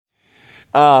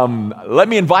Let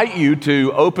me invite you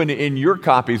to open in your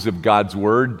copies of God's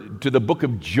Word to the book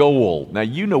of Joel. Now,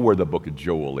 you know where the book of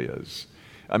Joel is.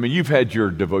 I mean, you've had your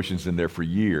devotions in there for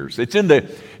years.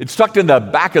 It's tucked in the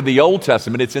back of the Old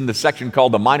Testament. It's in the section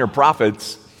called the Minor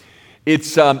Prophets.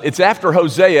 It's after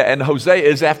Hosea, and Hosea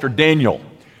is after Daniel.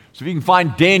 So if you can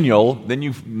find Daniel,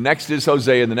 then next is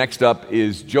Hosea, and the next up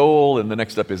is Joel, and the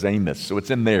next up is Amos. So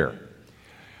it's in there.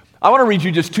 I want to read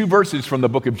you just two verses from the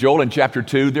book of Joel in chapter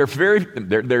 2.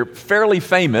 They're fairly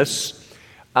famous.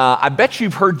 I bet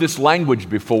you've heard this language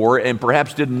before and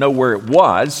perhaps didn't know where it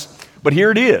was, but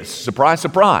here it is. Surprise,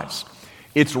 surprise.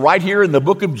 It's right here in the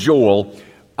book of Joel.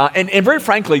 And very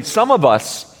frankly, some of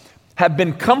us have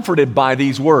been comforted by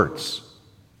these words.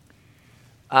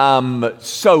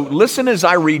 So listen as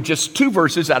I read just two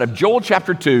verses out of Joel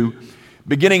chapter 2,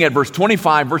 beginning at verses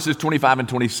 25 and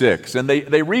 26. And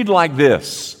they read like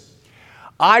this.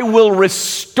 I will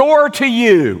restore to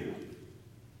you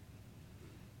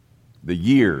the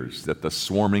years that the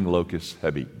swarming locusts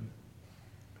have eaten.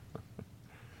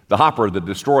 The hopper, the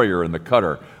destroyer, and the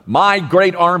cutter, my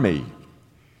great army,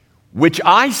 which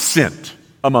I sent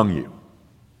among you.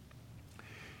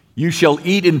 You shall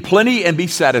eat in plenty and be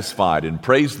satisfied, and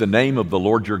praise the name of the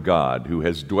Lord your God, who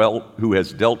has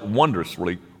dealt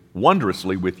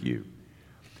wondrously with you.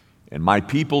 And my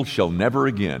people shall never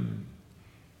again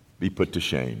be put to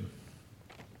shame.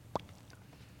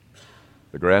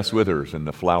 The grass withers and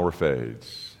the flower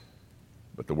fades,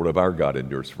 but the word of our God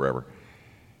endures forever.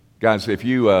 Guys, if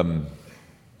you have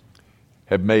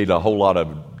made a whole lot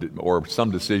of, or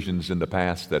some decisions in the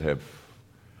past that have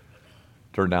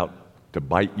turned out to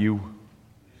bite you,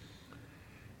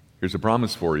 here's a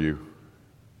promise for you.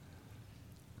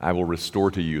 I will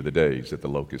restore to you the days that the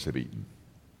locusts have eaten.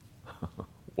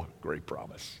 What a great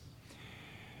promise.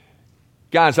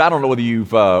 Guys, I don't know whether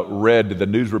you've read the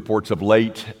news reports of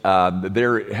late.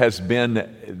 There has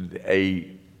been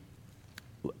a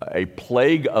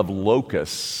plague of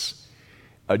locusts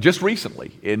just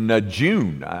recently in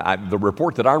June. The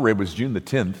report that I read was June the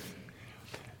 10th.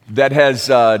 That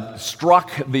has struck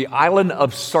the island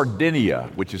of Sardinia,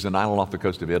 which is an island off the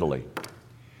coast of Italy.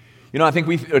 You know, I think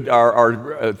we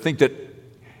think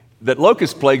that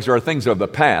locust plagues are things of the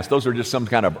past. Those are just some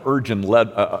kind of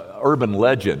urban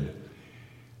legend.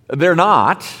 They're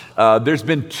not. There's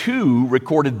been two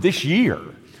recorded this year.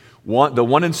 The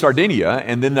one in Sardinia,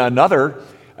 and then another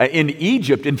in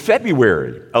Egypt in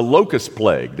February, a locust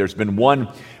plague. There's been one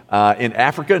in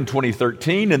Africa in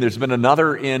 2013, and there's been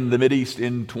another in the Mideast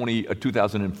in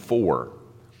 2004.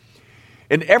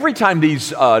 And every time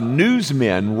these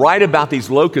newsmen write about these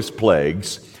locust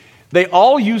plagues, they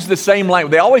all use the same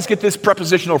language. They always get this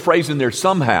prepositional phrase in there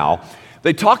somehow.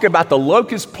 They talk about the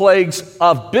locust plagues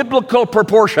of biblical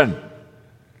proportion.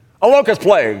 A locust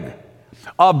plague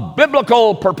of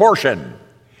biblical proportion.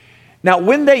 Now,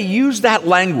 when they use that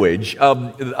language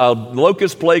of a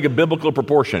locust plague of biblical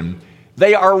proportion,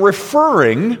 they are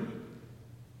referring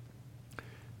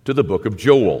to the book of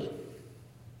Joel.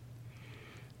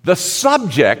 The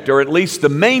subject, or at least the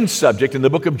main subject in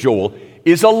the book of Joel,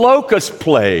 is a locust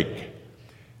plague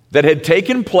that had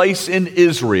taken place in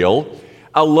Israel,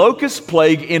 a locust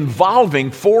plague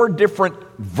involving 4 different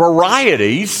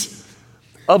varieties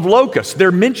of locusts.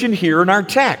 They're mentioned here in our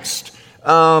text.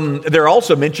 They're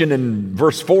also mentioned in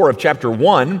verse 4 of chapter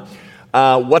 1.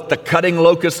 What the cutting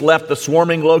locust left, the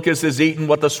swarming locust has eaten.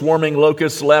 What the swarming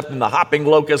locust left, and the hopping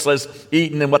locust has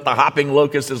eaten. And what the hopping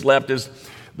locust has left is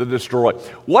the destroy.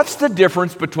 What's the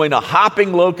difference between a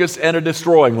hopping locust and a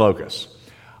destroying locust?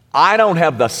 I don't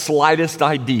have the slightest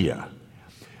idea.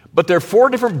 But there are 4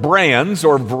 different brands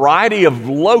or variety of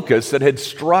locusts that had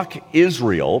struck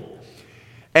Israel.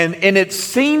 And it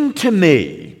seemed to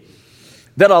me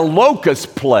that a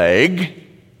locust plague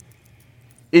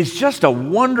is just a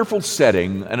wonderful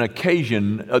setting, an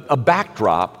occasion, a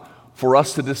backdrop for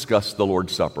us to discuss the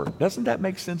Lord's Supper. Doesn't that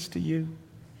make sense to you?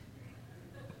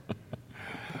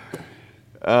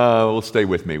 Well, stay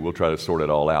with me. We'll try to sort it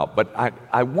all out. But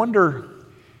I wonder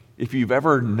if you've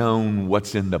ever known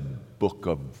what's in the book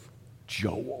of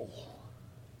Joel.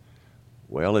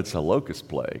 Well, it's a locust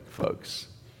plague, folks.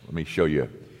 Let me show you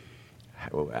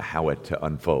how it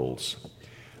unfolds.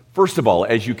 First of all,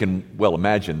 as you can well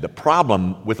imagine, the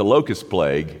problem with a locust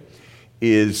plague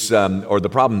is, or the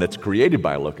problem that's created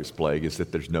by a locust plague is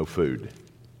that there's no food.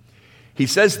 He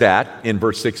says that in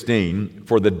verse 16,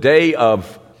 for the day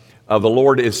of the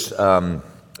Lord is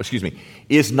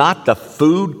not the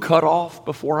food cut off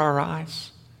before our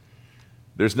eyes?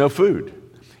 There's no food.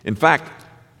 In fact,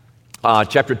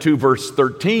 chapter 2, verse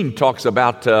 13 talks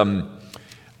about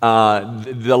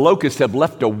the locusts have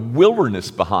left a wilderness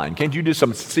behind. Can't you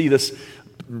see this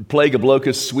plague of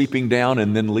locusts sweeping down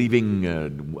and then leaving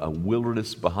a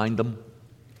wilderness behind them.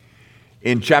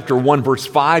 In chapter 1, verse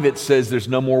 5, it says there's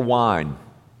no more wine.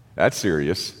 That's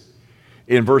serious.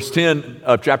 In verse 10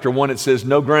 of chapter 1, it says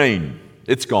no grain.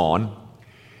 It's gone.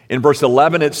 In verse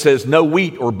 11, it says no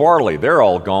wheat or barley. They're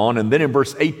all gone. And then in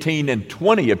verse 18 and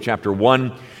 20 of chapter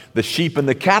 1, the sheep and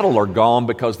the cattle are gone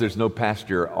because there's no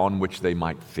pasture on which they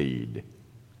might feed.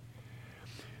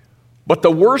 But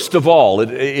the worst of all,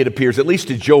 it appears, at least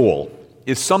to Joel,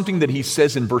 is something that he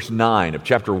says in verse 9 of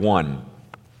chapter 1.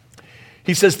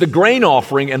 He says, the grain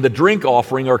offering and the drink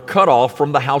offering are cut off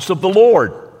from the house of the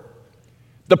Lord.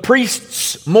 The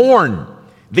priests mourn.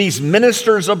 These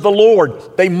ministers of the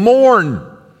Lord, they mourn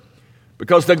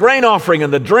because the grain offering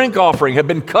and the drink offering have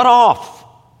been cut off.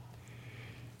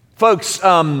 Folks,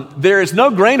 there is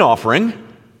no grain offering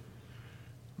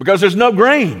because there's no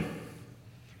grain.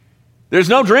 There's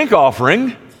no drink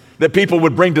offering that people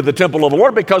would bring to the temple of the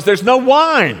Lord because there's no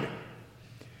wine.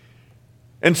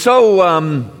 And so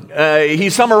he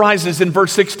summarizes in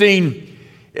verse 16,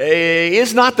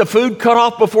 is not the food cut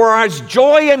off before our eyes?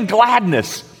 Joy and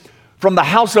gladness from the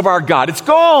house of our God. It's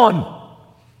gone.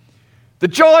 The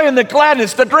joy and the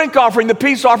gladness, the drink offering, the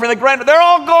peace offering, the grain, they're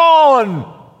all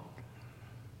gone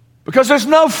because there's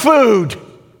no food.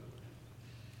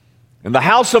 And the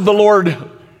house of the Lord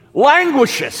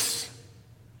languishes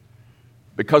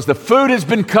because the food has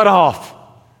been cut off.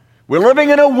 We're living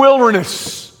in a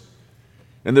wilderness,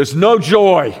 and there's no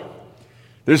joy.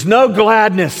 There's no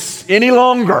gladness any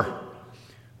longer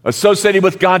associated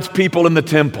with God's people in the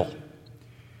temple.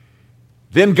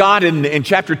 Then God in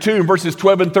chapter 2, in verses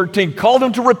 12 and 13, called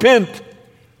them to repent.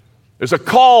 There's a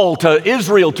call to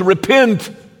Israel to repent.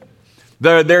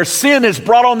 Their sin has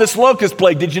brought on this locust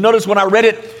plague. Did you notice when I read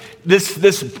it? This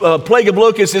plague of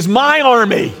locusts is my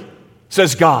army,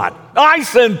 says God. I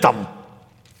sent them.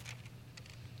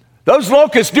 Those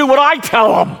locusts do what I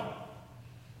tell them.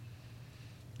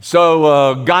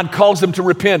 So God calls them to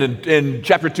repent in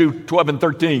chapter 2, 12 and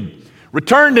 13.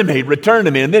 Return to me, return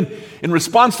to me. And then in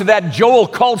response to that, Joel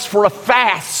calls for a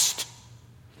fast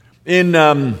in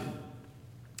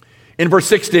verse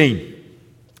 16.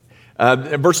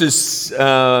 Verse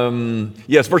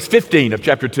 15 of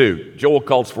chapter 2. Joel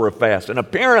calls for a fast. And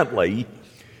apparently,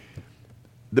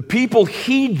 the people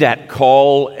heed that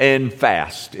call and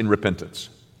fast in repentance.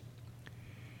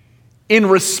 In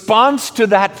response to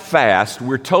that fast,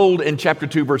 we're told in chapter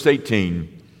 2, verse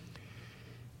 18,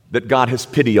 that God has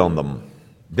pity on them.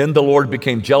 Then the Lord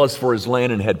became jealous for his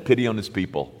land and had pity on his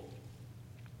people.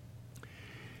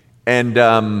 And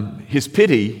his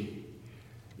pity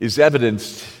is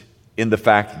evidenced in the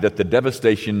fact that the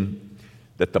devastation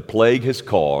that the plague has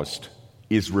caused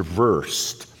is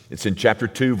reversed. It's in chapter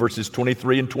 2, verses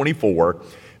 23 and 24.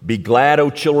 Be glad,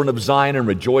 O children of Zion, and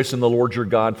rejoice in the Lord your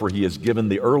God, for he has given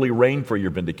the early rain for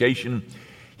your vindication.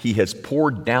 He has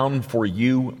poured down for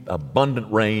you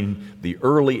abundant rain. The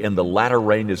early and the latter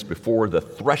rain is before. The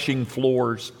threshing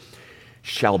floors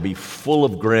shall be full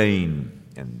of grain,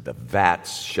 and the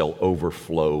vats shall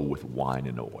overflow with wine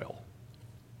and oil.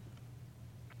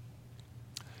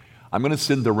 I'm going to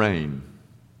send the rain,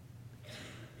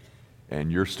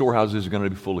 and your storehouses are going to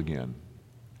be full again,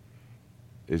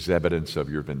 is evidence of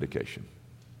your vindication.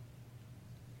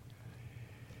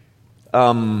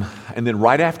 And then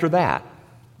right after that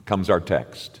comes our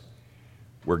text,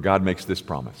 where God makes this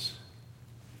promise.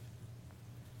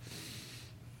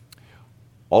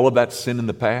 All of that sin in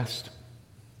the past,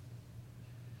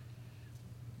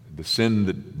 the sin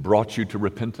that brought you to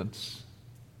repentance,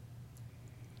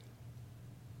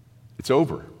 it's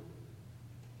over.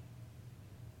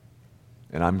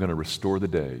 And I'm going to restore the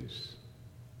days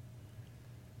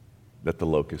that the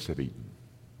locusts have eaten.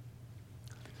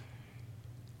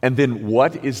 And then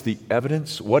what is the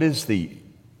evidence? What is the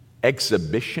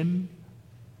exhibition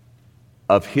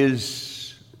of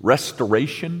his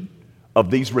restoration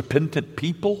of these repentant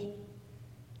people?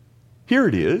 Here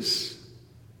it is.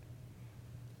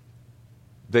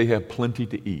 They have plenty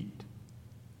to eat.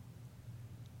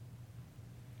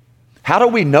 How do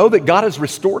we know that God has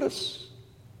restored us?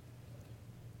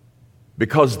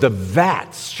 Because the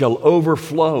vats shall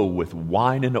overflow with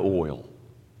wine and oil.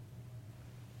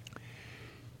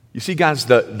 You see, guys,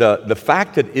 the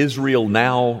fact that Israel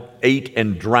now ate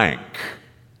and drank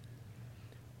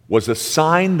was a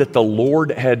sign that the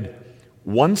Lord had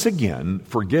once again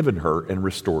forgiven her and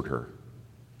restored her.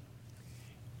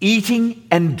 Eating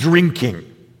and drinking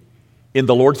in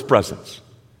the Lord's presence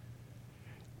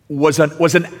was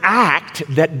an act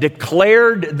that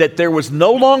declared that there was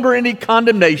no longer any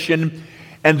condemnation,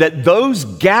 and that those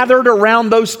gathered around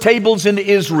those tables in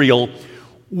Israel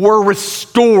were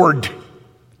restored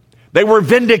They were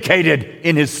vindicated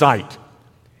in his sight.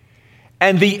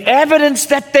 And the evidence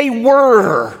that they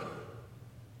were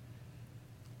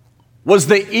was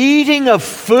the eating of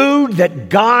food that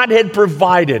God had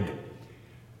provided.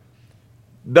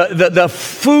 The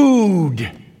food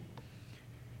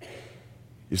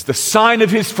is the sign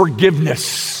of his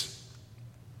forgiveness.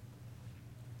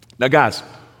 Now, guys,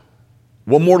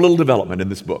 one more little development in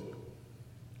this book.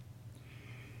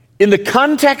 In the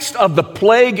context of the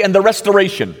plague and the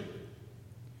restoration,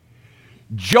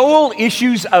 Joel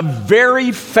issues a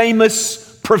very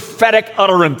famous prophetic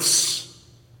utterance.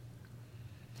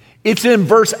 It's in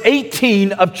verse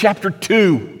 18 of chapter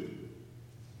 2.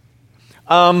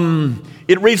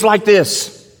 It reads like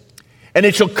this. And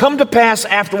it shall come to pass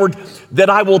afterward that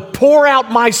I will pour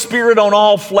out my spirit on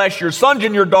all flesh. Your sons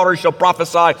and your daughters shall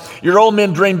prophesy. Your old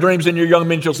men dream dreams, and your young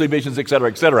men shall see visions, etc.,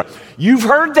 etc. You've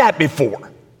heard that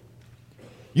before.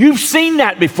 You've seen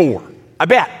that before, I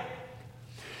bet.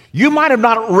 You might have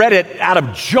not read it out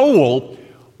of Joel,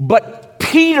 but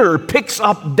Peter picks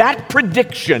up that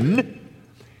prediction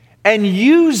and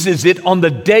uses it on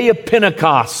the day of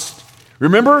Pentecost.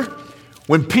 Remember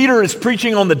when Peter is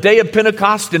preaching on the day of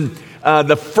Pentecost, and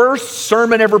the first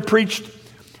sermon ever preached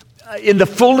in the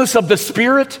fullness of the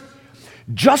Spirit?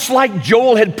 Just like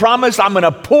Joel had promised, I'm going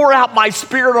to pour out my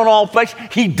Spirit on all flesh.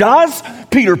 He does.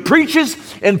 Peter preaches,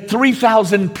 and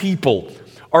 3,000 people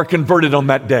are converted on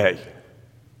that day.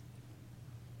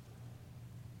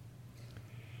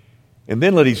 And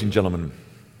then, ladies and gentlemen,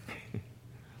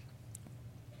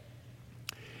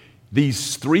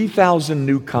 these 3,000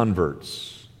 new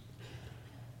converts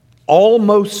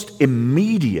almost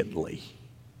immediately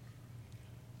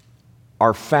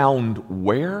are found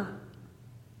where?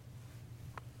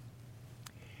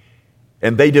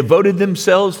 And they devoted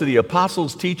themselves to the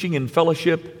apostles' teaching and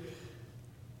fellowship,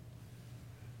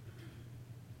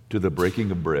 to the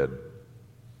breaking of bread.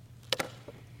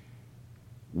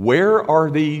 Where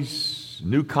are these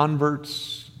new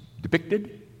converts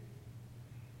depicted?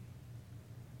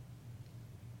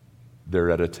 They're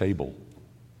at a table,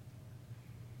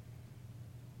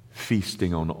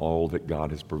 feasting on all that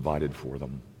God has provided for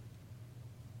them.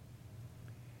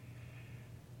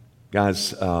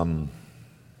 Guys, the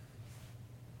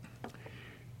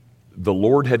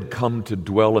Lord had come to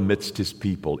dwell amidst his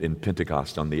people in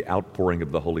Pentecost on the outpouring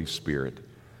of the Holy Spirit.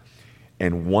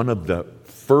 And one of the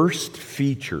first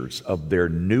features of their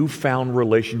newfound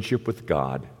relationship with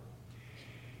God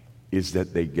is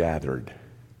that they gathered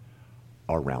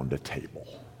around a table.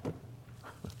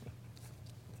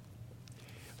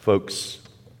 Folks,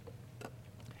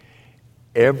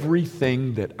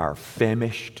 everything that our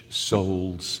famished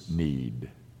souls need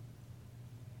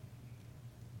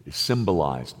is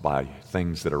symbolized by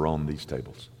things that are on these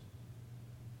tables.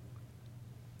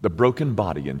 The broken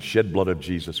body and shed blood of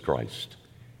Jesus Christ,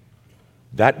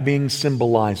 that being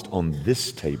symbolized on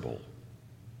this table,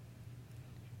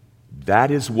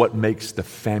 that is what makes the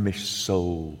famished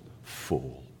soul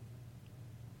full.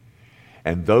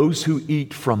 And those who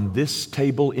eat from this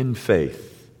table in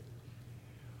faith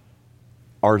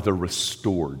are the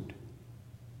restored,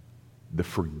 the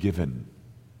forgiven,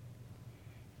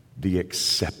 the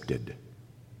accepted.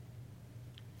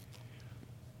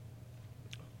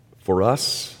 For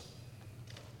us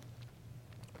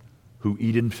who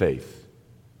eat in faith,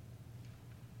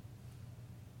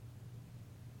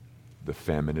 the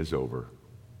famine is over.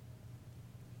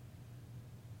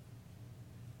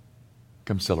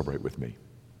 Come celebrate with me.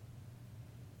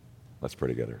 Let's pray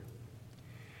together.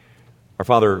 Our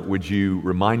Father, would you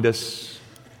remind us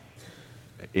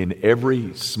in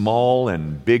every small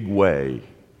and big way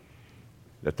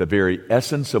that the very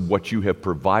essence of what you have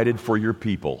provided for your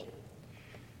people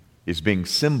is being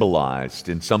symbolized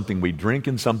in something we drink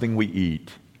and something we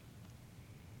eat.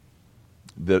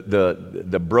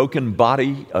 The broken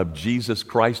body of Jesus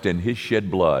Christ and his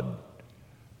shed blood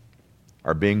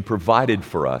are being provided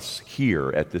for us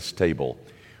here at this table.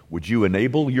 Would you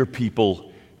enable your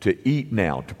people to eat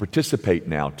now, to participate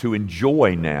now, to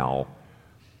enjoy now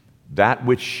that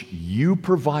which you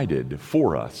provided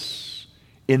for us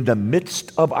in the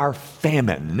midst of our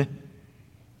famine?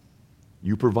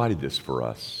 You provided this for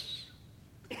us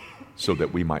so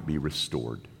that we might be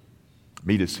restored.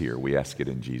 Meet us here. We ask it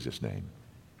in Jesus' name.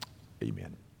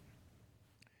 Amen.